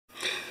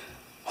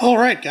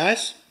Alright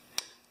guys,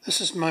 this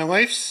is my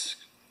wife's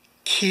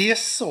Kia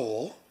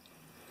Soul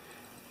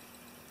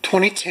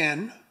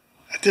 2010.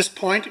 At this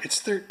point it's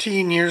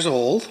 13 years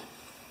old.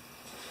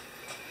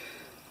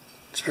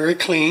 It's very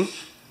clean,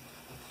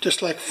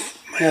 just like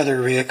my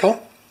other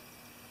vehicle,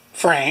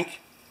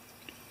 Frank.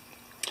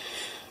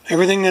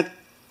 Everything that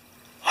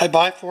I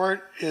buy for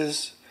it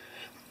is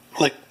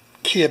like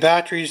Kia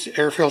batteries,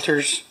 air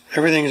filters,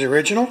 everything is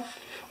original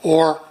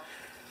or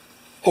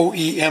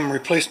OEM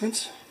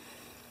replacements.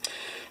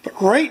 But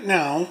right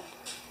now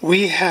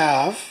we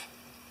have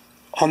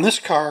on this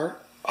car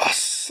a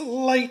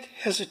slight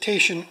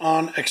hesitation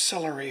on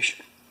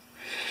acceleration.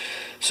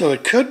 So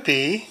it could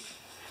be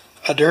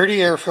a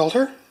dirty air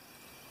filter.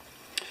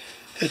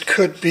 It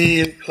could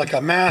be like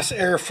a mass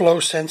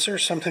airflow sensor,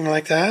 something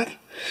like that.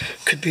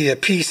 Could be a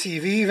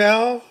PCV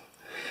valve.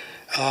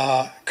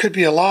 Could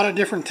be a lot of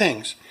different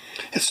things.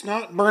 It's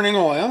not burning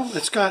oil. I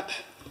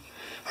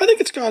think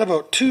it's got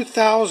about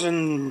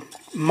 2,000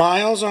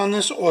 miles on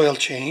this oil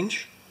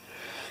change.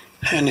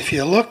 And if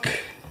you look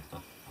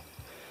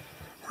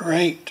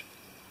right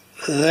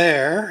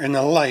there in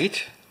the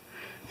light,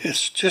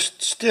 it's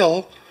just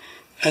still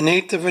an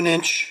 1/8 of an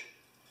inch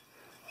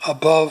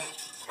above,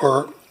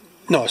 or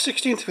no, a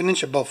 1/16 of an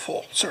inch above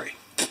full, sorry.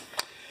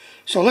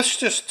 So let's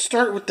just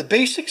start with the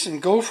basics and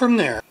go from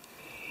there.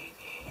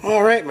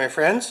 Alright my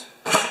friends,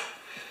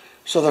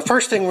 so the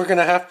first thing we're going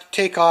to have to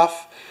take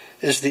off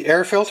is the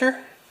air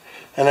filter.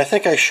 And I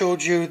think I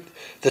showed you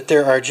that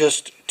there are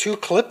just two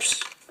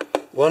clips,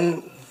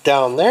 one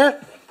down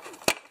there,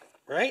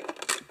 right,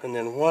 and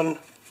then one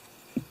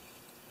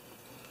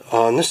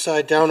on this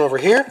side down over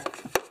here,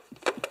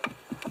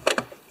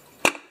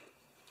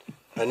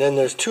 and then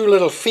there's two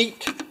little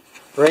feet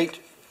right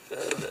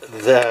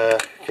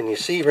can you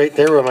see right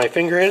there where my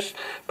finger is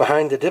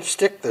behind the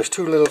dipstick? There's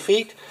two little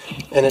feet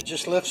and it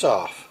just lifts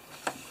off.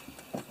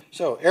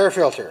 So air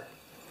filter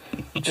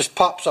just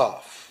pops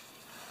off,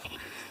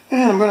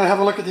 and I'm going to have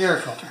a look at the air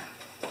filter.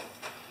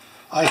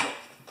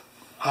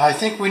 I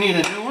think we need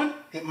a new one.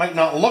 It might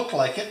not look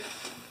like it.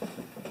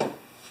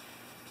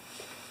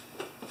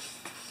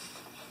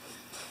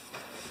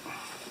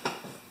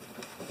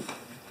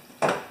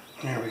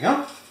 There we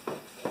go.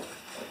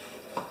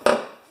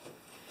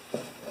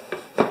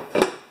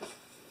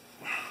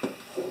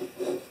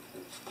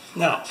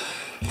 Now,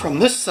 from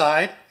this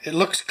side, it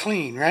looks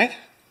clean, right?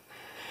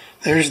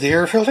 There's the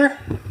air filter.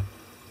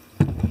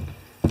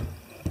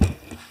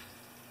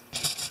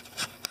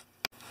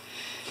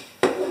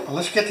 Well,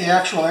 let's get the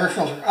actual air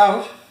filter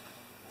out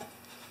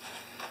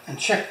and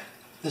check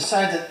the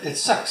side that it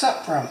sucks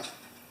up from.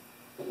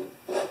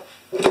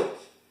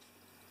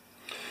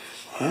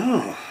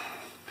 Wow,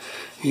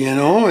 you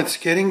know, it's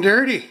getting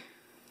dirty.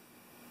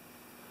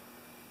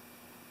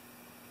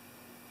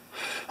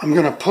 I'm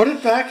going to put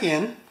it back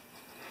in,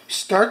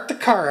 start the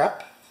car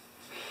up,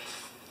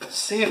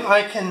 see if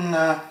I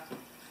can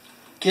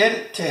get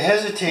it to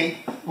hesitate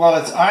while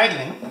it's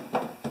idling,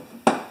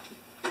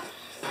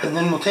 and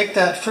then we'll take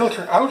that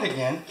filter out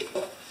again,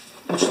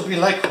 which will be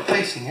like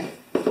replacing it.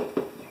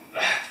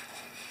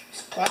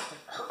 This plastic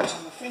hurts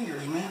on the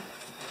fingers, man.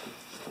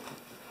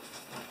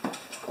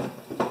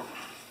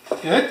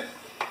 Good.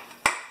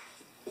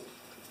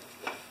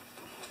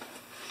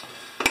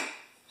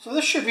 So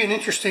this should be an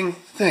interesting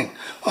thing.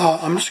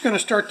 I'm just going to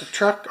start the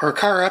truck or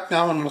car up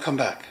now, and we'll come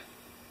back.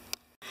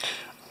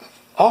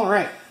 All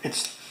right,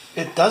 it's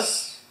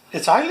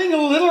idling a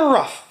little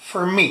rough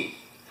for me.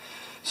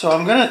 So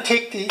I'm going to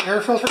take the air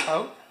filter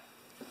out.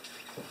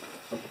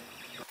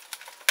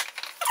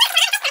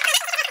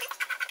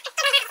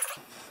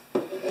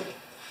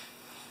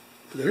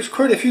 There's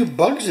quite a few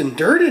bugs and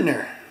dirt in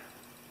there.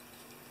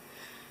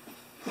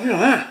 Look at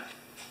that.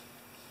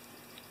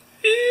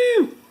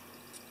 Ew.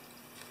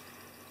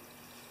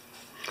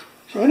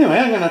 So anyway,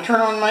 I'm going to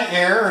turn on my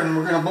air and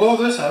we're going to blow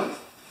this out.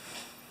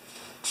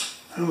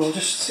 And we'll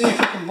just see if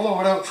we can blow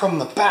it out from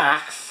the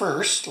back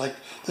first. Like,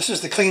 this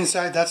is the clean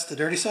side, that's the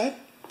dirty side.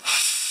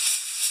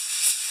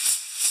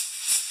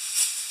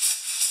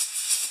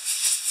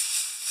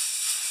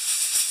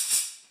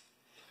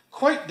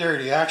 Quite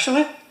dirty,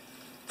 actually.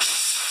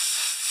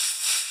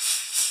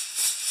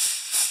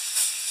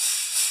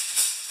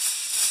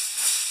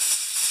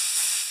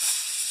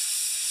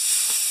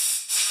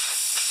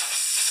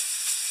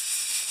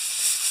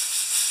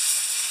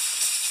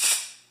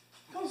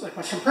 Feels like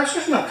my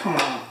compressor's not coming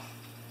on.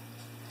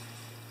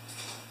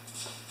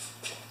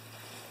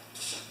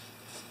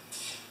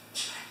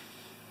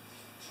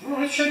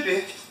 Well, it should be.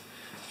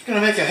 It's going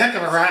to make a heck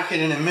of a racket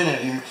in a minute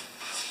here.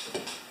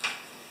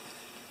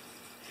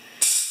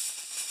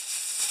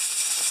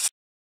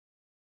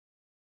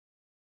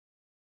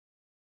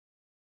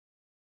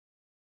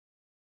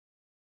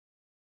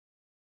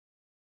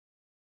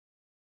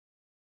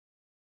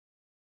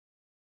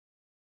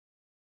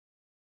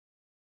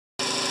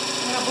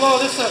 I'm going to blow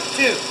this up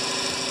too.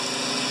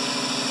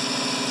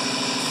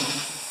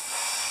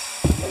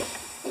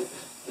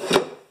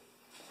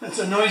 That's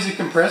a noisy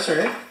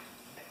compressor, eh?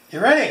 You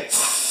ready?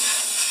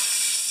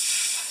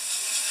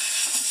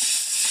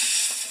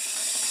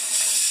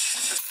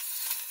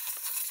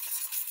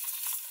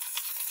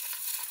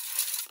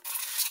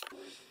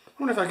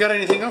 wonder if I got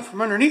anything up from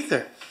underneath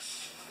there.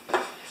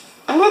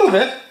 A little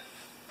bit.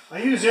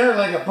 I use air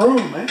like a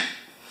broom, eh?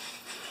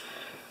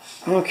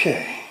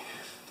 Okay.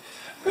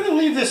 I'm going to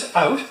leave this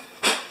out.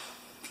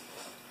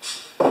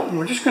 And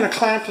we're just going to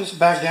clamp this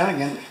back down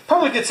again.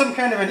 Probably get some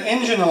kind of an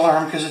engine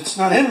alarm because it's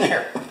not in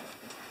there.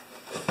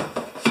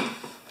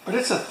 But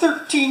it's a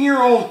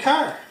 13-year-old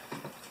car.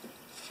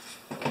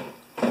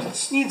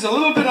 It needs a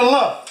little bit of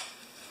love.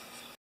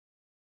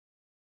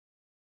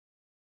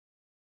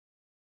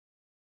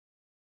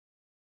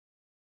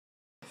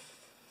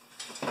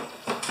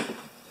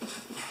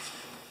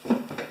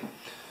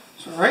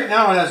 So right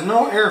now it has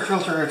no air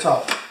filter at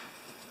all.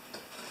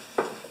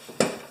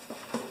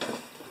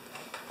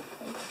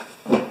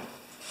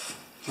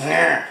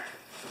 There.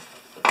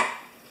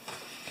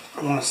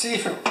 I want to see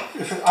if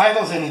it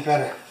idles any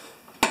better.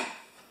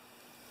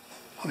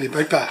 I'll be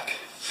right back.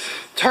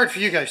 It's hard for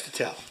you guys to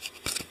tell.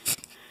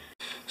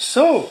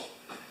 So,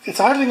 it's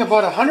idling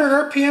about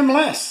 100 RPM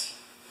less.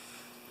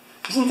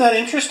 Isn't that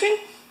interesting?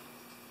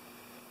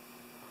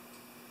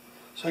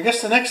 So I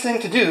guess the next thing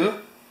to do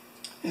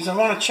is I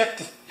want to check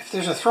if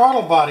there's a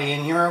throttle body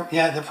in here.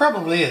 Yeah, there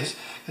probably is,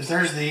 because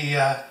there's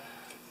the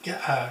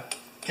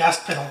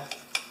gas pedal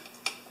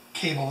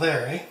cable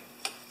there, eh?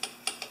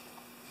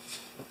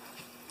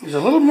 There's a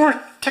little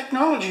more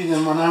technology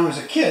than when I was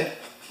a kid.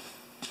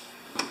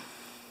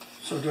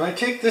 So do I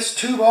take this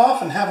tube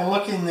off and have a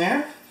look in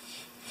there?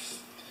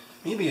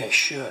 Maybe I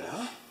should,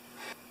 huh?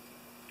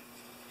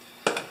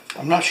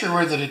 I'm not sure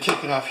whether to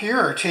take it off here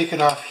or take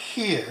it off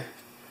here,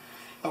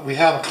 but we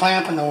have a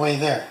clamp in the way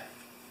there.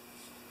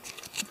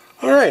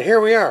 Alright, here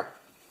we are.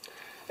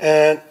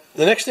 And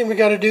the next thing we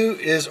got to do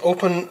is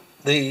open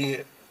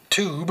the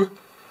tube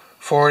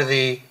for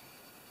the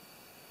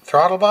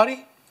throttle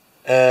body.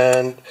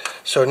 And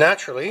so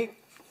naturally,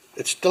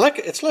 it's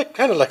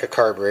kind of like a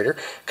carburetor.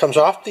 Comes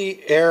off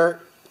the air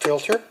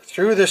filter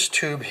through this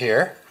tube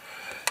here,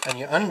 and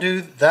you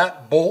undo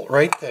that bolt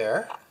right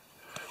there,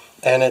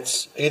 and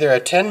it's either a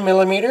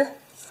 10mm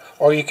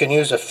or you can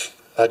use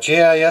a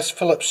JIS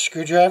Phillips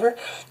screwdriver.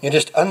 You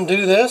just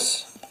undo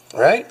this,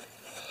 right,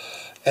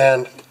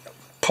 and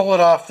pull it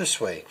off this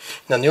way.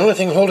 Now the only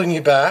thing holding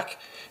you back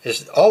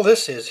is all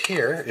this is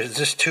here is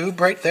this tube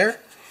right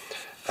there.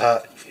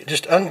 You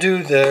just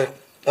undo the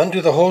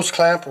hose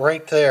clamp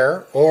right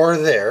there or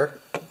there.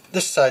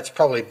 This side's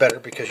probably better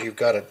because you've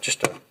got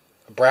just a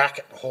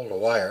bracket to hold a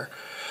wire.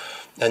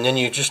 And then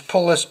you just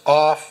pull this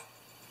off.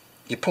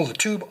 You pull the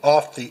tube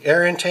off the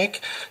air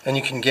intake, and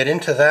you can get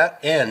into that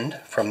end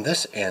from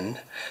this end,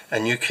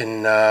 and you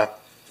can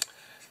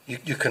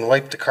you can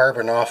wipe the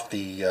carbon off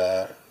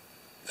the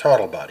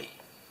throttle body.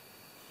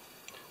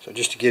 So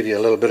just to give you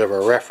a little bit of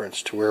a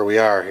reference to where we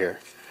are here.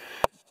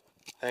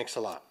 Thanks a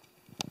lot.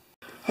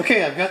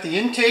 Okay, I've got the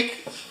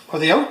intake or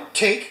the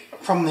outtake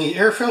from the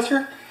air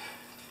filter,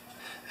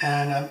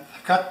 and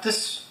I've got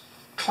this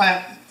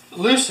clamp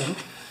loosened,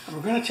 and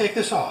we're going to take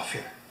this off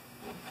here.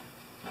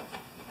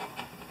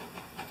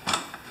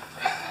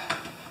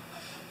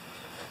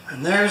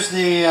 And there's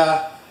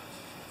the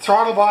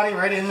throttle body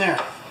right in there.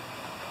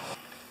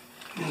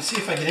 I'm going to see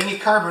if I get any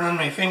carbon on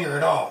my finger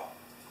at all.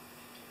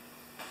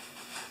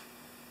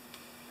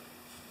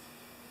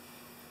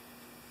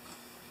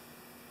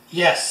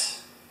 Yes.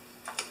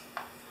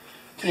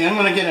 Okay, I'm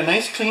going to get a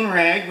nice clean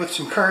rag with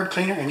some carb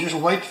cleaner and just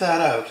wipe that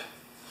out.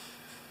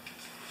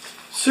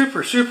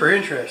 Super, super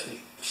interesting.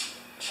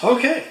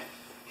 Okay,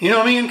 you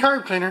know me and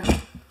carb cleaner.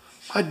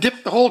 I'd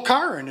dip the whole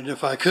car in it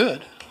if I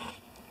could.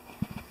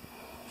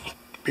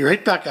 Be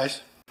right back,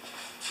 guys.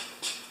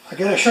 I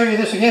gotta show you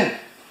this again.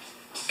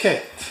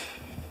 Okay,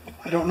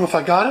 I don't know if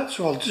I got it,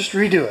 so I'll just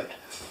redo it.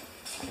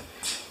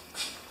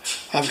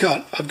 I've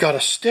got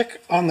a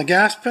stick on the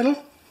gas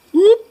pedal.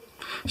 Whoop!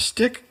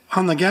 Stick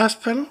on the gas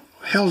pedal,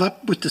 held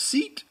up with the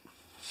seat.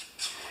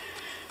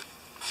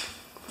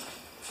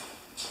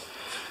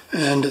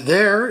 And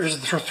there is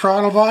the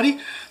throttle body.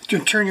 To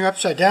turn you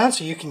upside down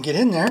so you can get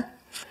in there.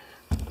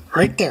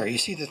 Right there, you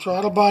see the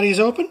throttle body is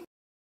open?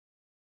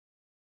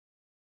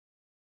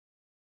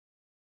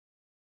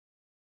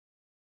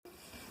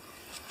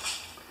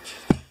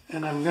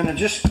 And I'm going to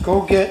just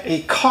go get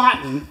a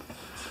cotton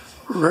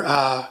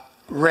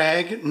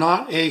rag,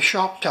 not a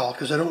shop towel,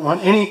 because I don't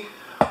want any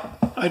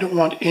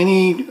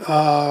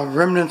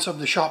remnants of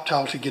the shop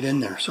towel to get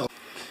in there. So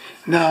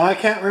now I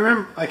can't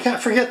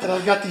forget that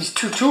I've got these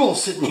two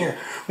tools sitting here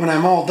when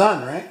I'm all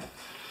done, right?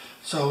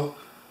 So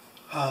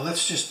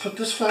let's just put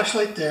this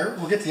flashlight there.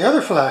 We'll get the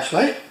other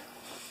flashlight.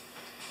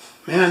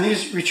 Man,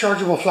 these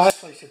rechargeable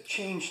flashlights have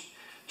changed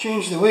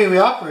the way we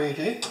operate,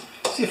 eh?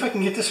 See if I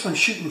can get this one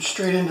shooting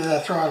straight into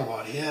that throttle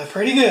body. Yeah,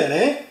 pretty good,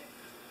 eh?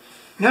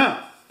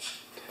 Now,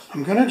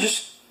 I'm going to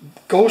just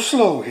go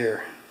slow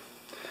here.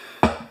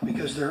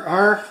 Because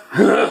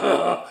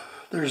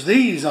there's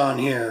these on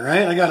here,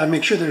 right? I got to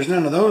make sure there's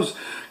none of those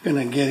going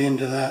to get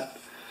into that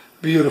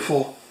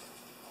beautiful,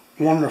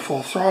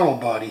 wonderful throttle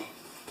body.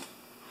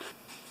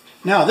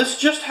 Now, this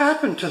just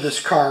happened to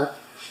this car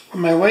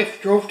when my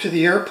wife drove to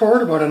the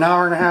airport about an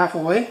hour and a half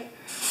away.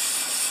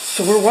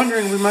 So we're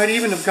wondering, we might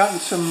even have gotten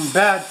some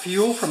bad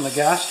fuel from the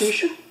gas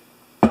station.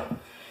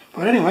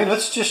 But anyway,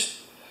 let's just,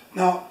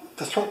 now,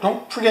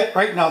 don't forget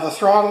right now the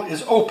throttle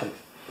is open.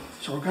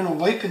 So we're going to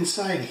wipe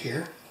inside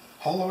here,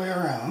 all the way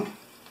around.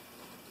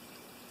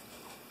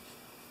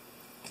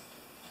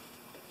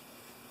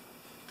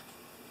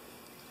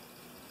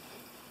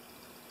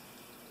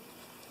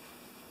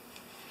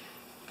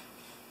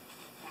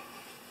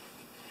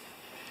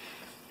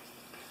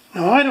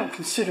 Now I don't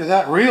consider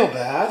that real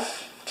bad.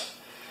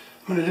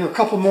 I'm going to do a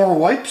couple more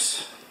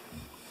wipes.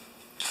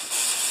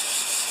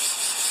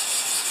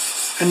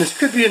 And this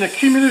could be an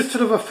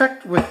accumulative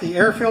effect with the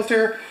air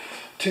filter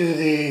to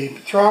the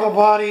throttle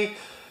body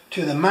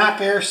to the map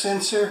air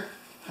sensor.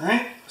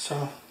 Alright,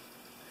 so,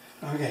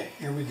 okay,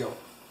 here we go.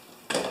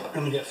 I'm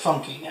going to get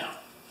funky now.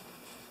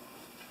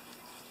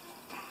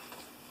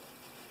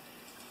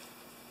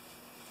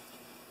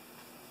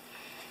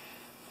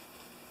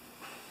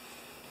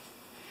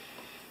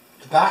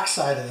 The back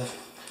side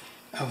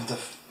of the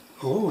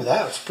oh,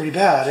 that was pretty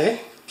bad, eh?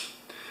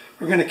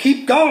 We're going to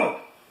keep going.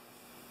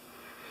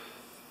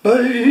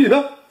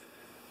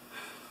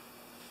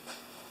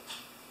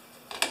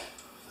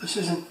 This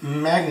isn't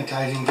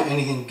magnetizing to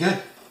anything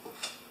good.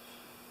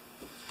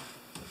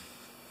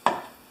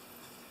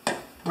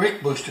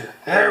 Brake booster.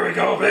 There we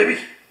go, baby.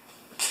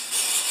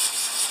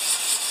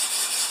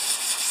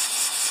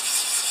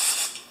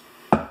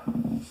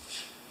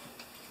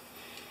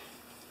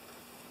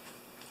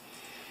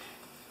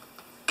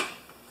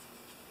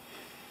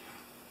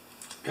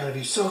 Gotta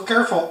be so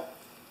careful.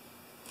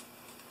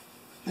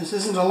 This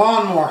isn't a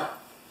lawnmower.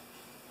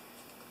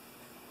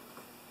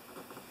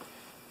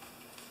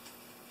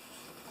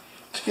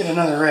 Let's get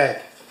another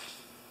rag.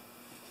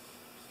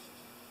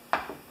 I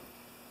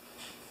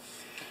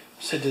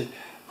said to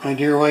my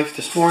dear wife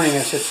this morning, I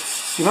said,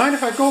 do you mind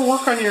if I go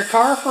work on your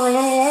car for a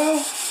little while?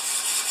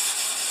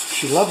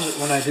 She loves it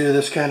when I do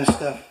this kind of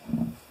stuff.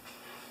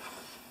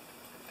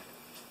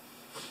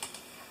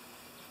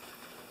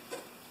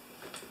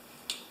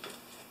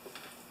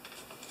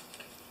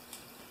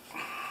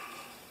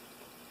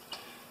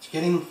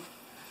 Getting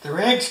the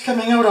rags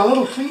coming out a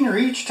little cleaner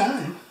each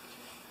time.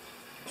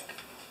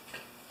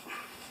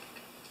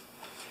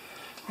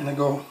 I'm going to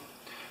go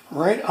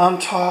right on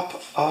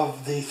top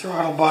of the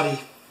throttle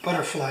body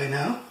butterfly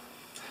now,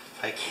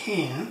 if I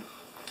can.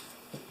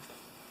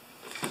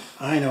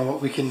 I know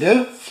what we can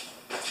do.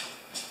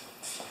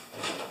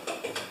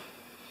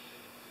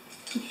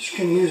 I'm just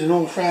going to use an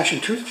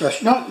old-fashioned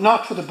toothbrush,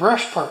 not for the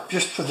brush part,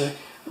 just for the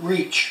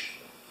reach.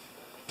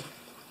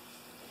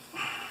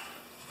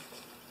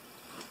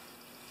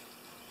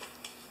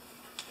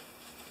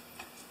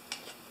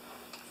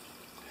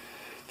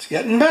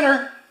 Getting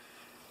better.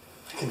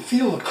 I can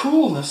feel the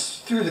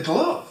coolness through the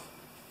glove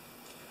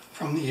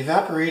from the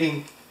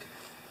evaporating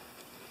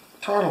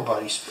throttle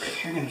body spray.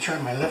 I'm going to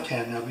try my left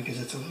hand now because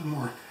it's a little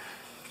more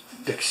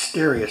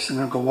dexterous, and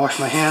I'll go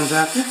wash my hands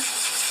after.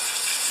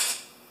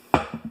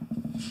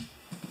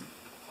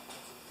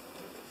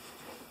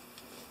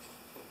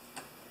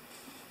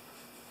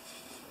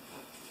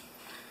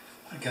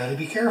 I gotta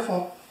be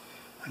careful.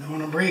 I don't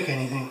want to break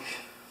anything.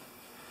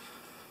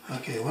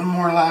 Okay, one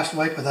more last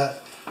wipe of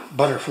that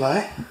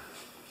butterfly.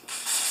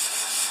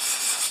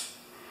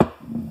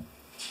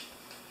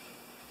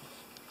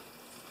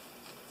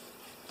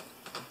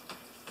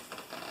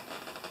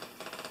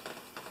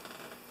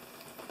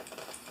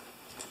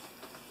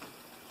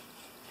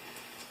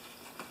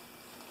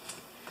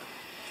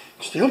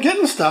 Still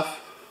getting stuff,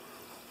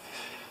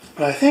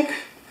 but I think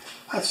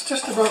that's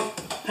just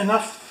about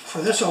enough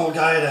for this old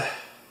guy to,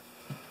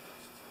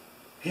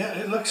 yeah,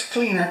 it looks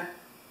cleaner.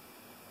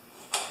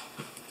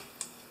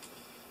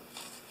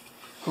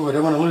 Oh, I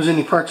don't want to lose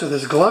any parts of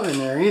this glove in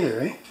there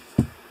either, eh?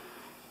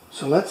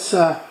 So let's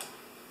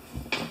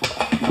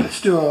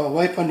do a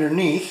wipe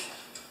underneath,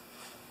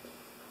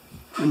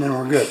 and then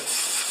we're good.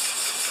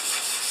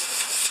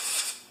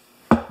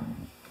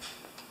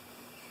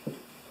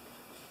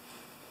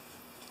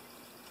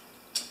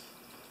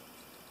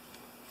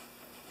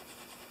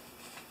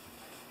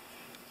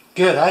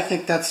 Good, I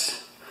think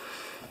that's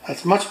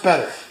much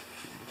better.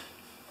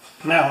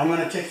 Now I'm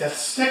going to take that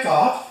stick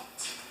off,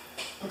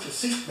 put the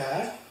seat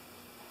back.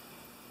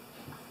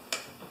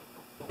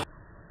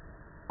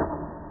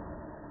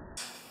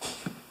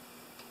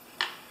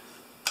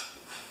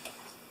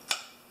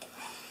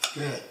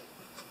 Good.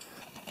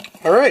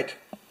 Alright,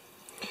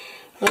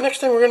 the next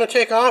thing we're going to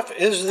take off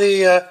is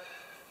the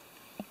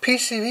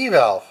PCV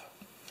valve.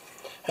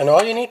 And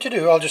all you need to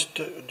do, I'll just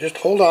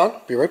hold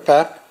on, be right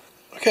back.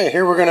 Okay,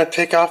 here we're going to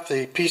take off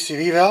the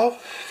PCV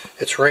valve.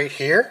 It's right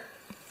here.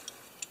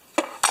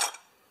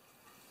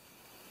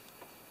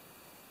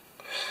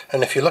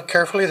 And if you look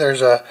carefully,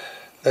 there's a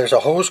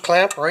hose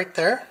clamp right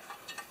there.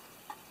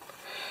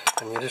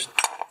 And you just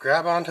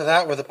grab onto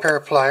that with a pair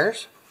of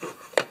pliers.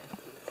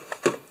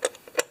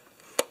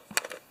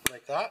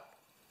 Like that.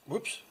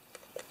 Whoops.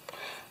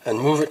 And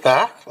move it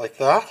back like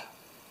that.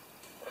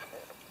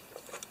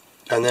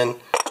 And then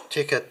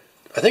take it,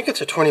 I think it's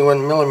a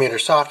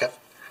 21mm socket.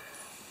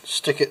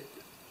 Stick it,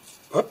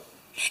 whoop,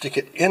 Stick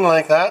it in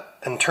like that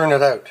and turn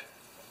it out.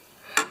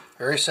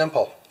 Very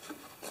simple.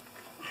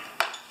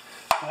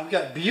 I've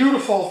got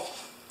beautiful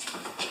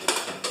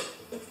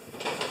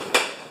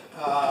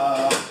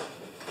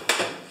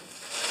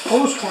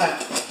hose clamp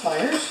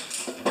pliers.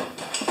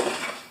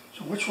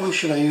 So which one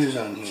should I use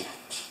on here?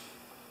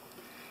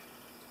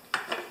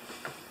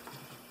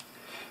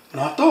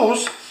 Not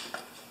those.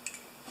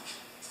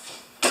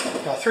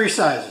 Got 3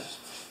 sizes.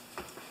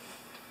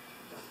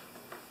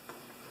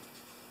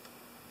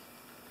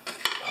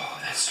 Oh,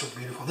 that's so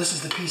beautiful. This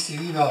is the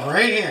PCV valve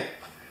right here.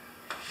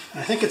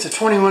 I think it's a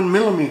 21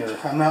 millimeter,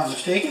 if I'm not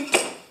mistaken.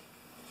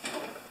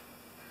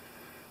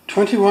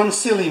 21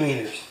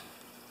 millimeters.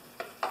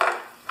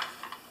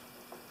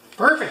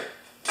 Perfect.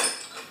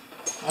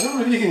 I don't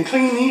know if you can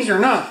clean these or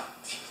not,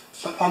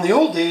 but on the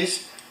old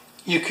days,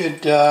 you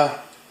could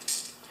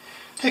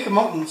take them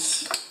out and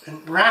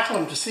rattle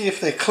them to see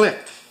if they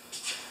clicked.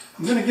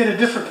 I'm going to get a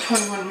different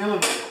 21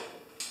 millimeter.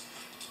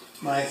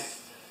 My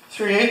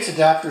 3/8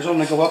 adapters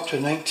only go up to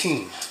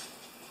 19.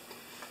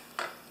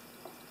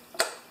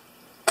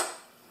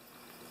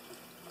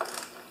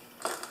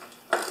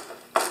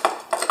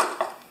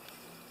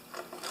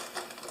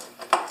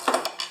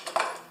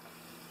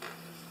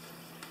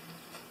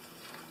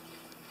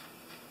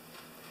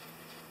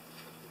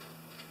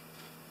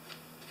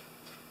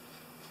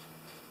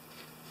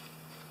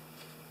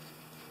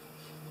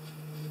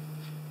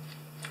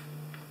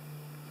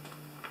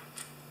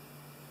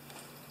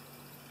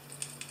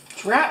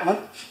 It's rattling.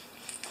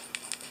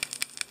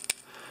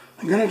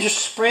 I'm going to just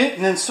spray it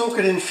and then soak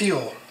it in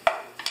fuel.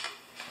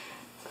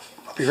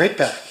 I'll be right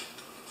back.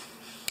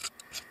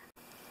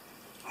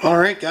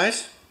 Alright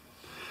guys.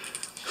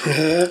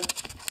 I've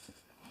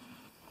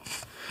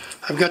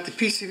got the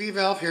PCV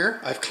valve here.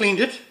 I've cleaned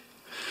it.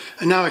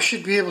 And now I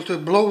should be able to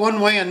blow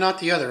one way and not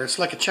the other. It's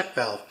like a check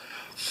valve.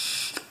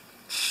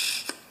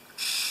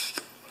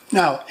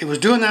 Now, it was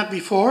doing that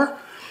before,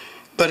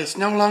 but it's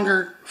no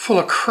longer full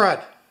of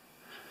crud.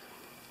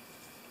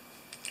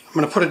 I'm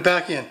going to put it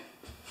back in.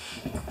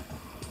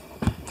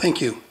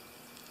 Thank you.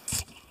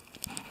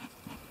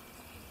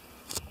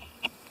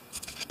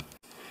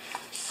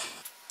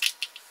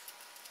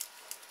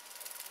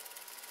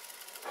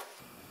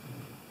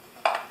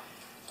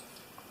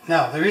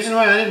 Now, the reason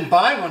why I didn't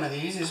buy one of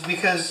these is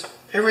because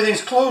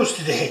everything's closed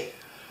today.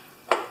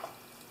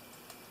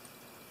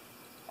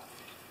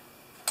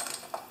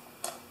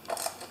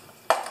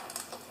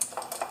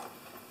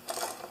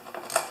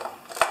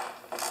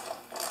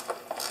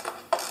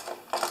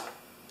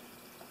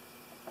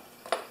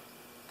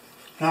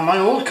 Now my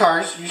old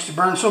cars used to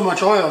burn so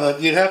much oil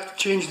that you'd have to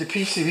change the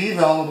PCV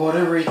valve about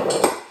every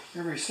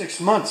 6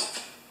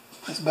 months.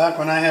 That's back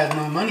when I had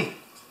no money.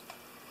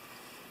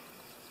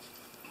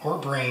 Or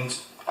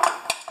brains.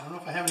 I don't know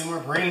if I have any more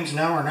brains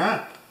now or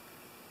not.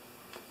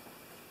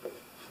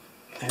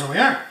 Here we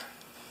are.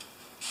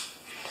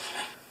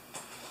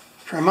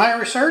 For my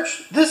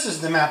research, this is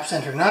the map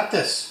center, not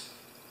this.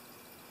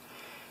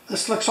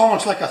 This looks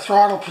almost like a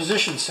throttle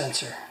position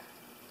sensor.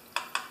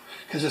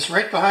 Because it's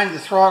right behind the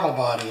throttle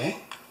body, eh?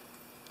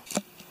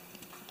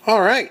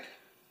 Alright,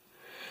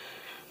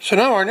 so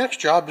now our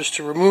next job is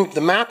to remove the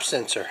map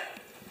sensor.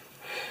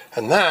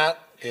 And that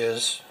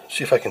is,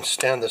 see if I can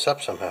stand this up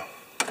somehow.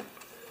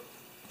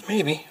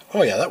 Maybe,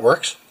 oh yeah, that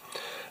works.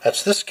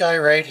 That's this guy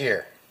right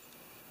here.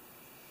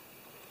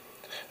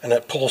 And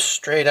it pulls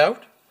straight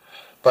out,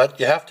 but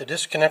you have to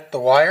disconnect the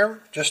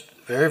wire just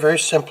very, very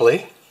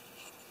simply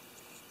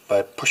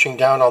by pushing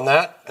down on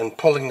that and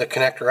pulling the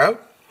connector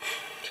out.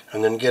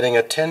 And then getting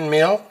a 10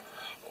 mil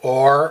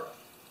or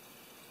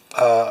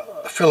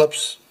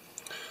Phillips,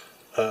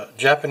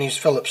 Japanese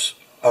Phillips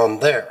on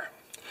there.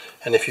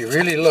 And if you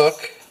really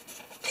look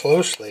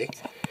closely,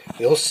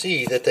 you'll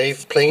see that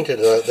they've painted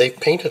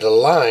a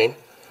line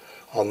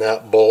on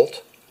that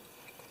bolt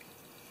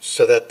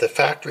so that the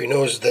factory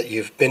knows that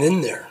you've been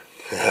in there.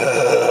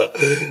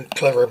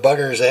 Clever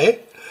buggers, eh?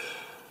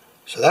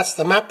 So that's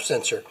the map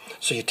sensor.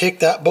 So you take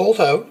that bolt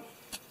out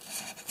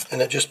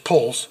and it just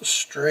pulls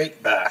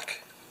straight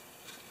back.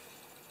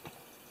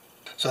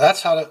 So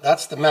that's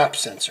the map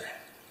sensor.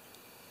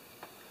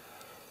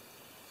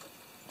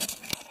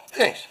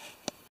 Nice.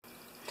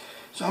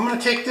 So I'm going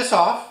to take this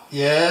off.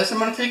 Yes, I'm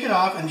going to take it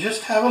off and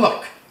just have a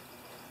look.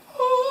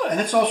 Oh, and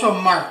it's also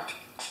marked.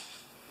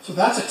 So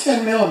that's a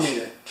 10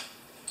 millimeter.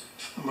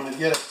 I'm going to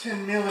get a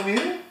 10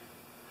 millimeter,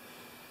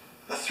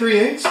 a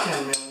 3/8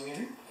 10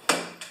 millimeter.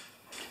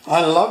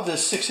 I love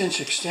this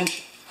 6-inch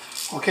extension.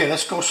 Okay,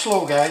 let's go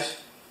slow, guys.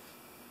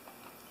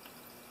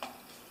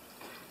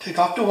 Take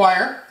off the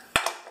wire.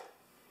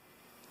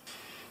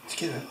 Let's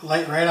get a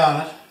light right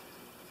on it.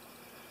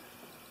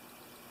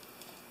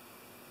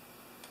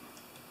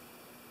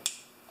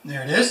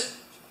 There it is.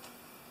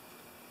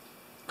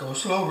 Go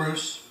slow,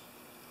 Bruce.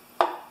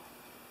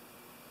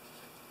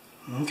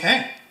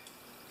 Okay.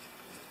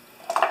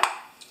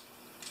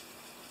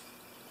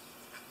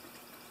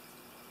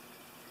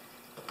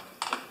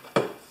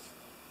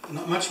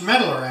 Not much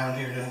metal around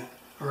here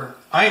or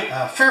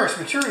ferrous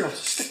material to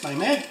stick my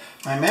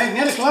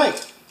magnetic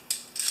light.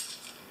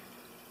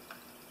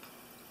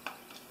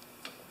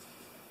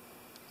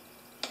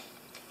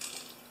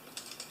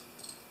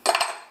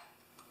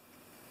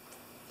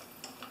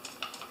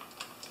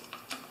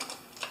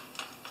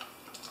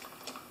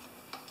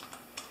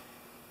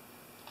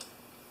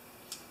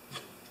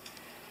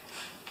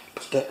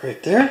 Put that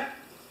right there.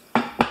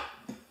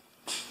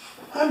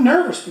 I'm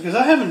nervous because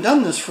I haven't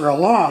done this for a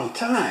long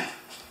time.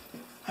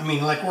 I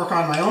mean, like work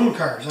on my own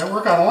cars. I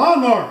work on a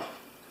lawnmower.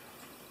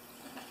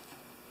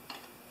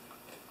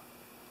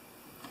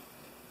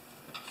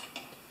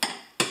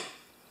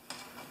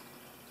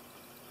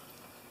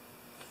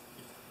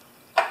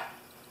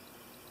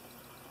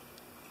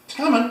 It's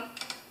coming.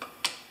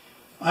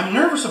 I'm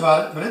nervous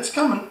about it, but it's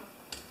coming.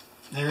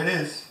 There it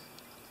is.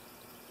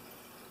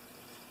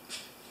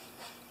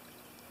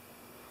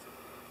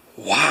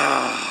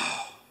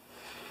 Wow.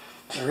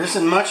 There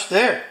isn't much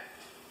there.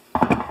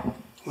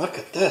 Look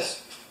at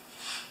this.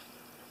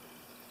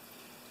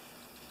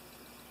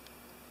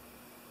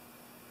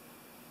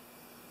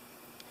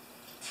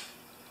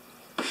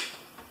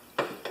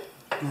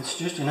 It's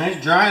just a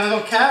nice dry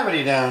little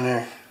cavity down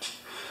there.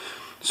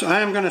 So I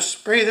am going to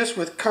spray this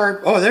with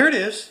oh, there it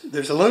is.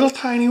 There's a little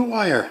tiny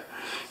wire.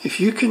 If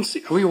you can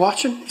see, are we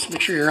watching? Let's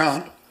make sure you're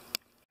on.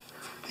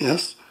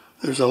 Yes,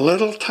 there's a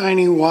little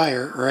tiny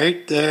wire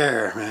right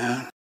there,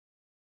 man.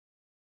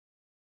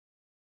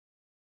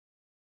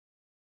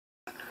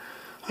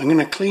 I'm going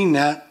to clean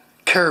that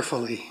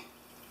carefully.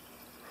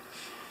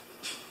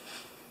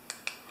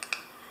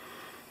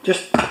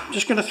 Just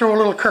going to throw a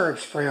little curb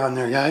spray on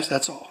there, guys.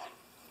 That's all.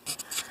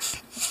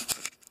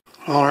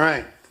 All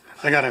right.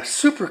 I got a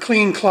super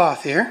clean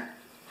cloth here.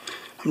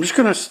 I'm just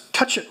going to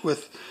touch it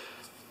with,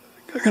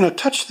 I'm going to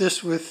touch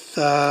this with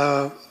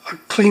a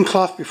clean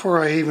cloth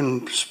before I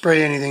even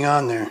spray anything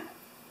on there.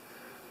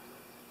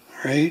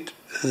 Right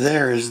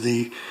there is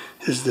the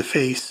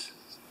face.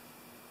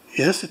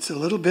 Yes, it's a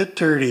little bit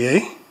dirty,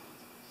 eh?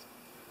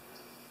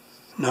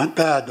 Not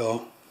bad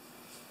though.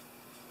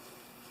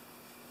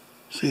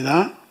 See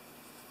that?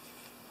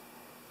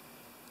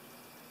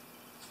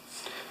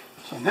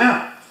 So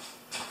now,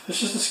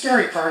 this is the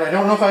scary part. I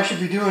don't know if I should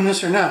be doing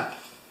this or not.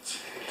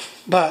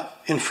 But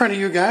in front of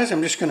you guys,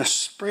 I'm just going to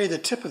spray the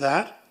tip of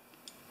that.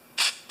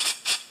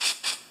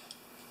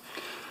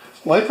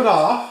 Wipe it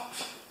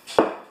off.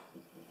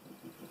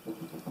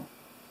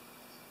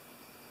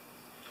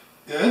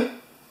 Good.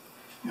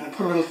 I'm going to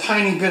put a little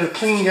tiny bit of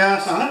clean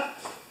gas on it.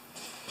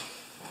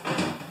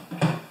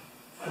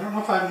 I don't know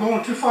if I'm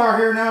going too far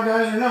here now,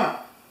 guys, or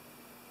not.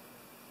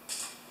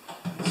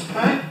 It's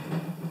fine.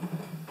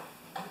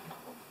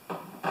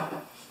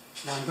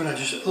 Now I'm going to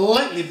just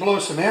lightly blow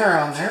some air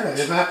on there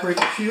to evaporate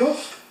the fuel.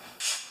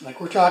 Like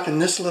we're talking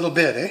this little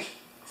bit, eh?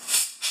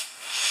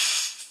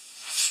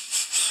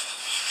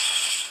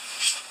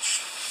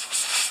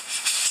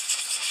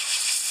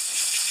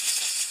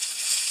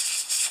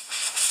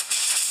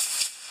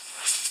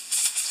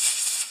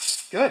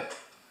 Good.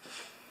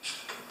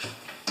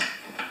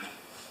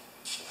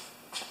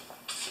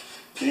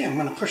 Okay, I'm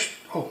going to push,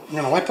 I'm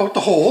going to wipe out the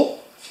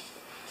hole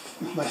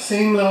with my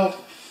same little,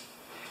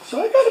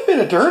 so I got a bit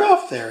of dirt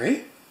off there,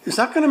 eh? Is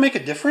that going to make a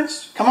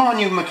difference? Come on,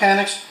 you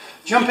mechanics,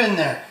 jump in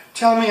there.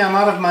 Tell me I'm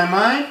out of my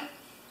mind.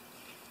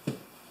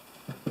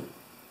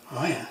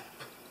 Oh yeah.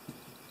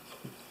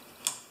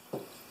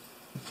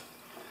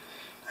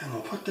 And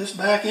we'll put this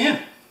back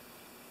in.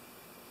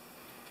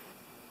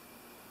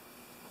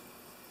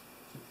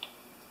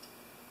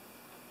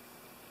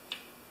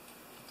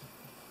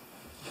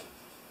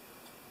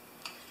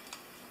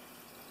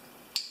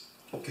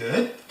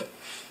 Good.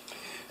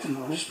 And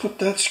I'll just put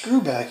that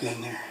screw back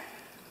in there.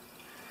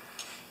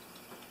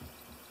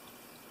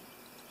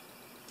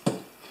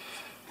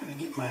 Gonna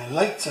get my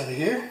lights out of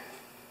here.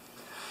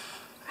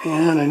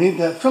 And I need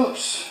that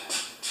Phillips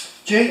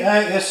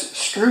JIS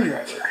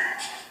screwdriver.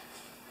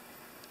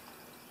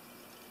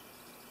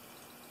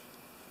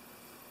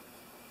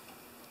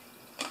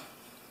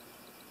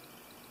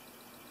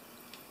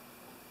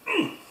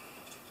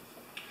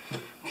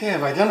 Okay,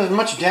 have I done as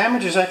much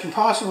damage as I can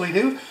possibly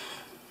do?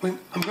 I'm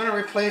going to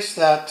replace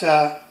that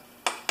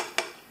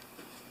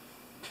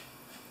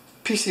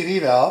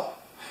PCV valve.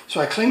 So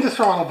I cleaned the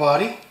throttle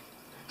body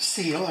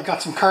seal. I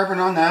got some carbon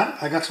on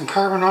that. I got some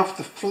carbon off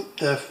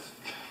the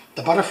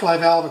butterfly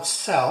valve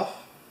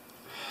itself.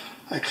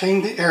 I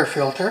cleaned the air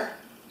filter.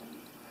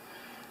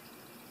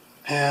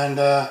 And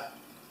I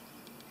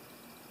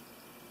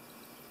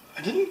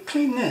didn't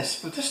clean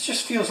this, but this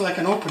just feels like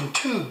an open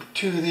tube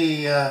to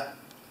the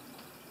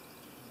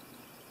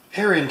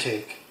air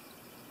intake.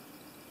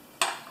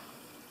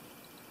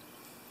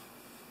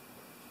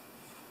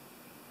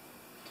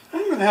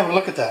 I'm going to have a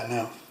look at that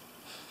now.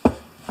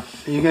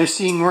 Are you guys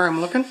seeing where I'm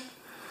looking?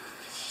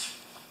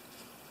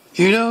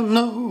 You don't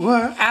know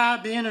where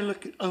I've been a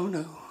looking. Oh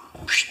no.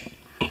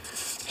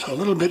 So a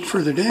little bit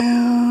further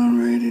down,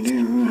 right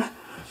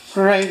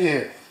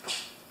here.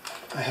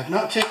 I have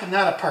not taken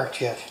that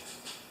apart yet.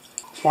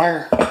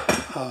 Wire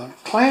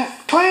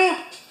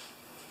clamp.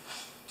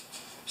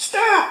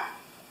 Stop!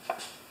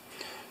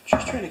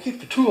 Just trying to keep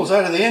the tools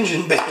out of the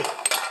engine bay.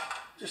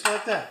 Just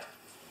like that.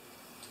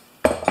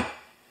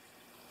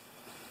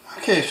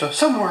 Okay, so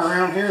somewhere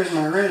around here is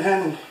my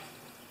red-handled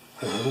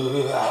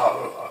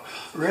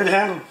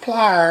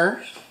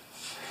pliers,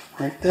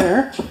 right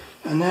there,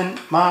 and then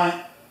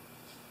my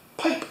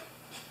pipe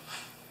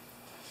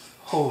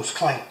hose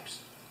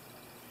clamps.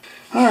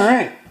 All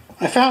right,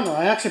 I found them.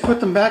 I actually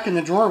put them back in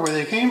the drawer where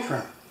they came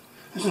from.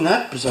 Isn't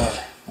that bizarre?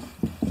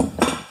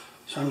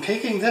 So I'm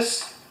taking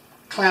this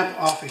clamp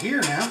off of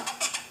here now.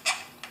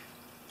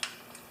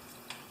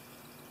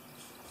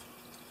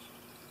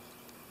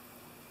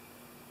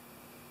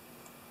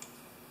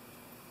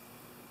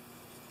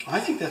 I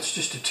think that's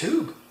just a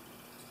tube.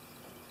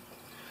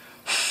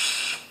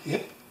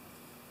 Yep.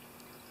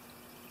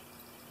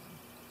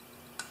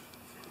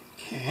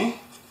 Okay.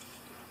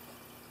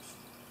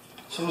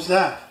 So is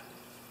that.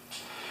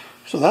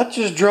 So that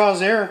just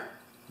draws air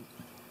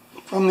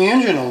from the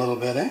engine a little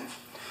bit, eh?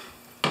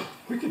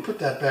 We can put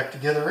that back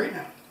together right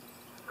now.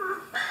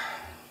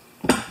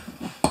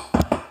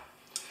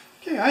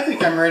 Okay, I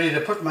think I'm ready to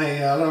put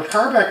my little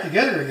car back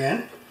together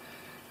again.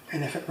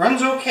 And if it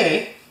runs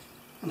okay,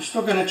 I'm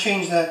still going to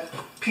change that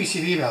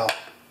PCV valve.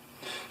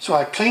 So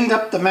I cleaned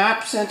up the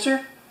map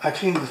sensor, I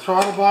cleaned the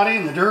throttle body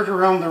and the dirt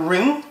around the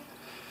ring.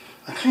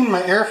 I cleaned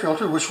my air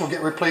filter, which will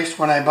get replaced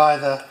when I buy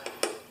the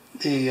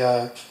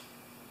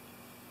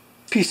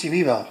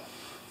PCV valve.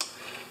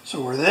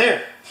 So we're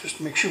there. Just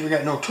to make sure we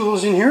got no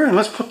tools in here, and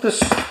let's put this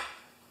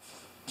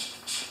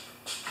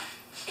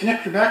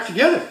connector back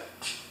together.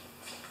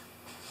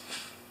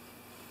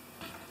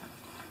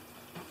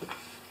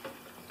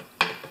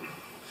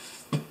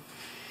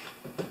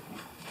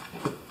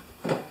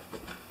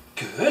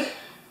 Good.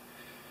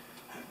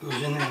 That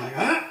goes in there like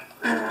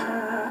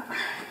that.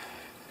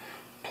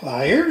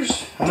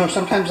 Pliers. I know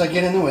sometimes I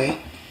get in the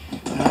way,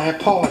 and I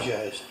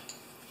apologize.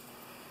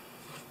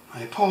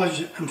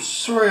 I'm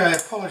sorry I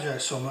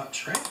apologize so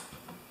much, right?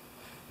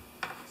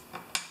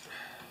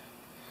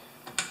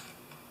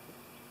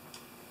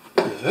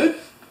 Good.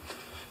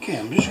 Okay,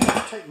 I'm just going to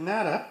tighten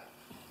that up.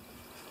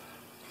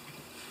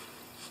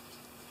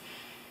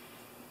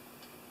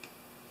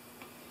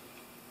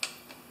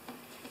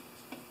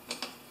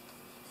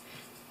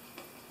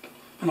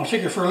 And I'll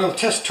take it for a little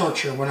test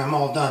torture when I'm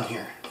all done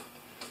here.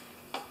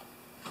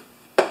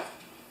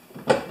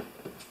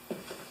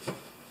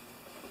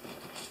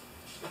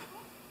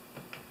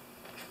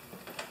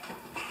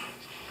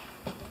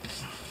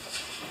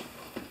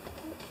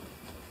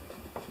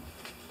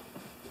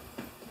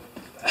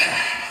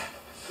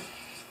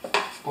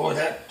 Boy,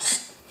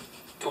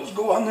 those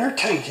go on there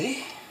tight,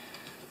 eh?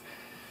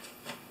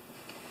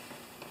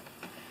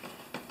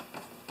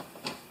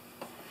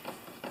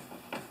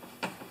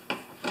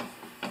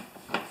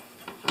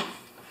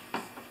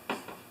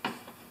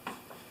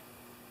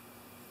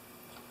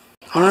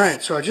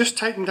 Alright, so I just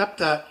tightened up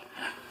the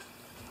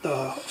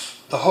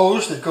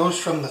hose that goes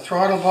from the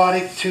throttle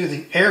body to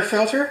the air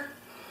filter.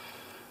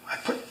 I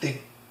put the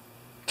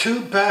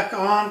tube back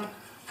on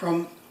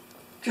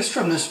just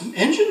from this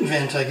engine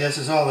vent, I guess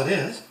is all it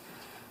is.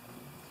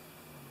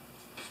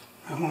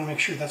 I want to make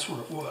sure that's where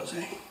it was,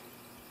 eh?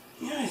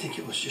 Yeah, I think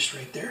it was just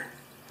right there.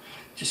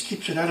 Just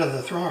keeps it out of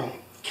the throttle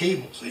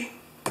cables, eh?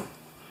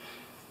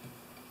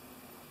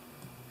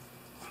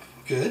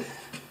 Good.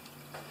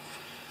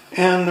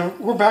 And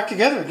we're back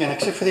together again,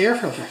 except for the air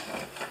filter.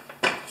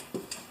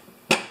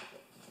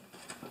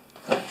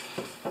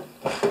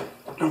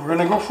 And we're going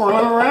to go for a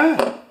little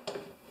ride.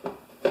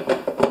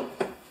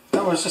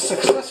 That was a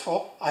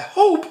successful, I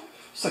hope,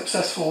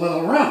 successful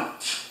little run.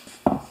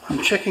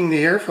 I'm checking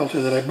the air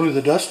filter that I blew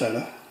the dust out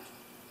of.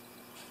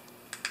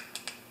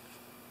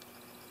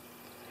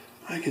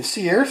 I can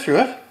see air through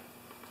it.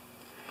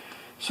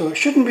 So it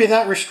shouldn't be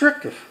that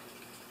restrictive.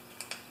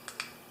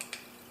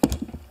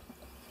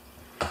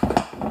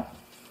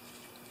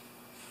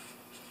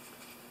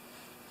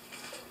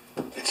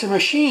 It's a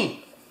machine.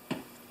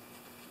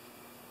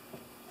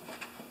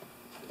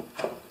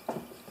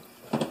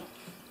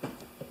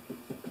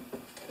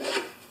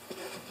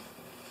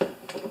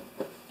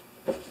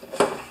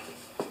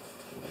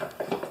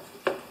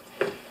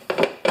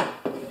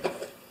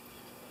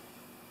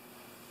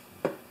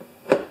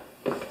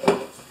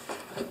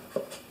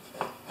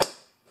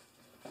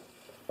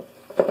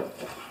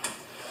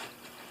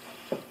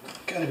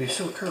 Gotta be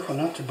so careful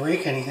not to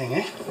break anything,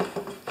 eh?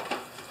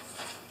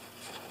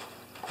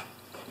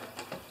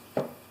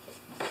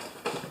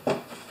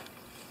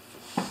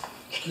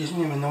 Excuse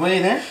me, I'm in the way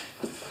there.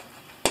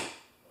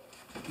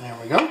 There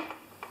we go.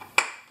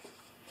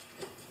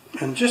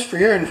 And just for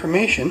your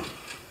information,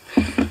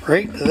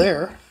 right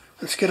there,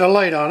 let's get a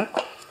light on it.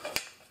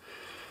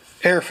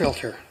 Air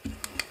filter.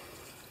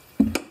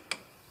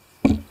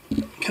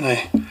 Can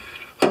I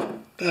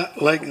hook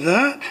that like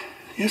that?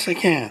 Yes, I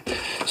can.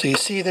 So you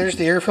see there's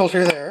the air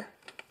filter there.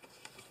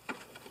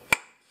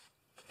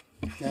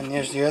 And then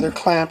there's the other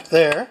clamp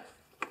there.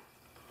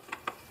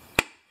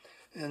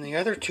 And the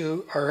other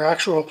two are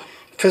actual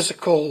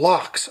physical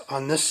locks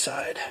on this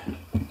side.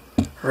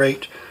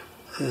 Right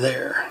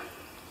there.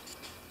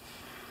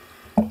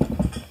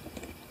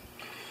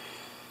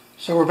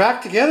 So we're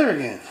back together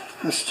again.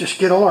 Let's just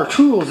get all our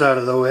tools out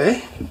of the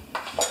way.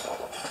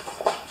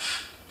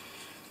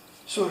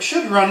 So it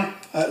should run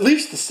at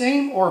least the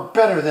same or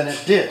better than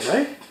it did,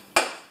 right?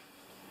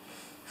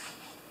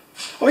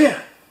 Oh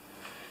yeah,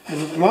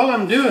 and while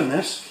I'm doing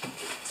this,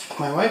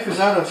 my wife is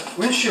out of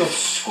windshield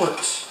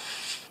squirts.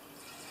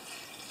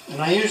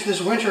 And I use this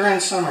winter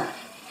and summer.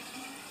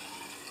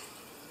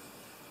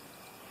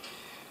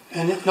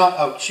 And if not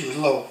out, she was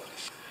low.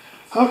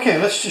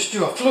 Okay, let's just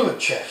do a fluid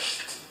check.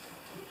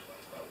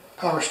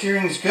 Power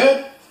steering is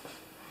good.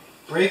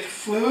 Brake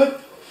fluid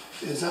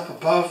is up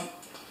above,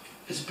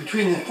 is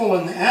between the full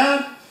and the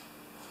add.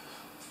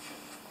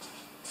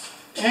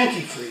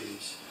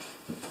 Antifreeze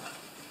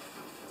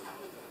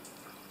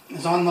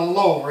is on the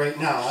low right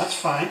now, that's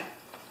fine.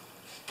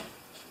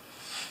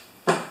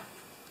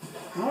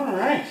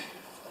 Alright.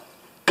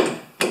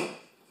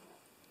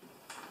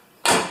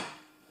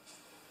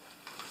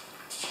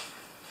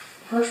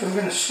 First I'm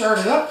going to start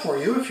it up for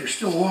you if you're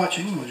still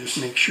watching. We'll just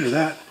make sure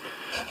that.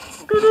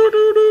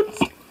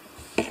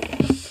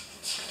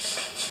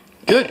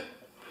 Good.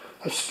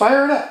 Let's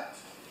fire it up.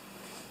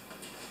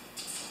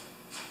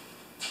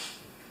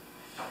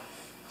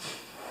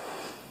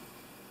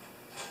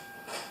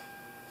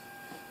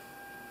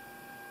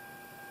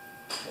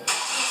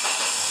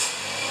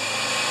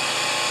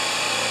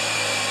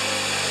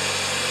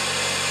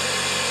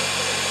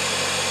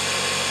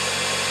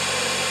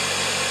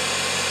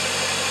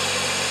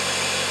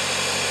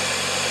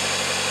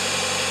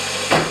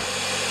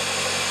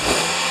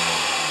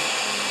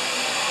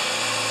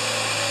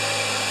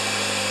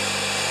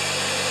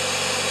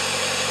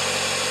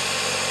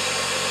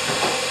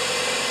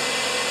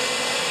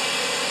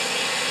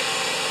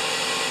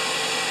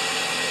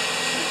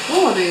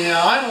 Oh, the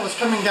idle is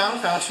coming down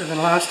faster than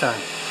last time.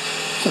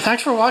 So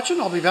thanks for watching.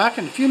 I'll be back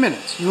in a few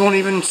minutes. You won't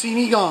even see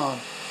me gone.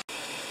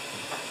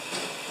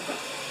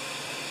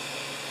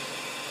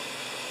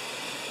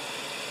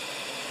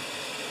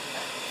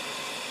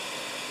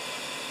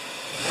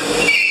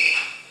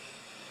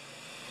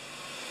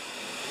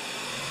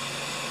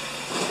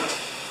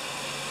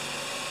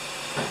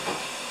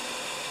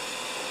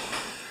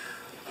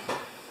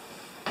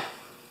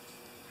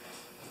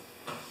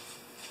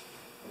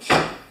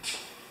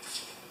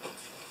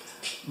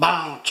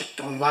 Bow,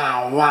 chicken,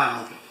 wow,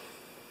 wow.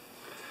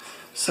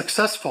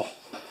 Successful.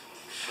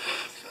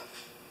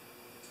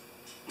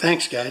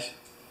 Thanks, guys.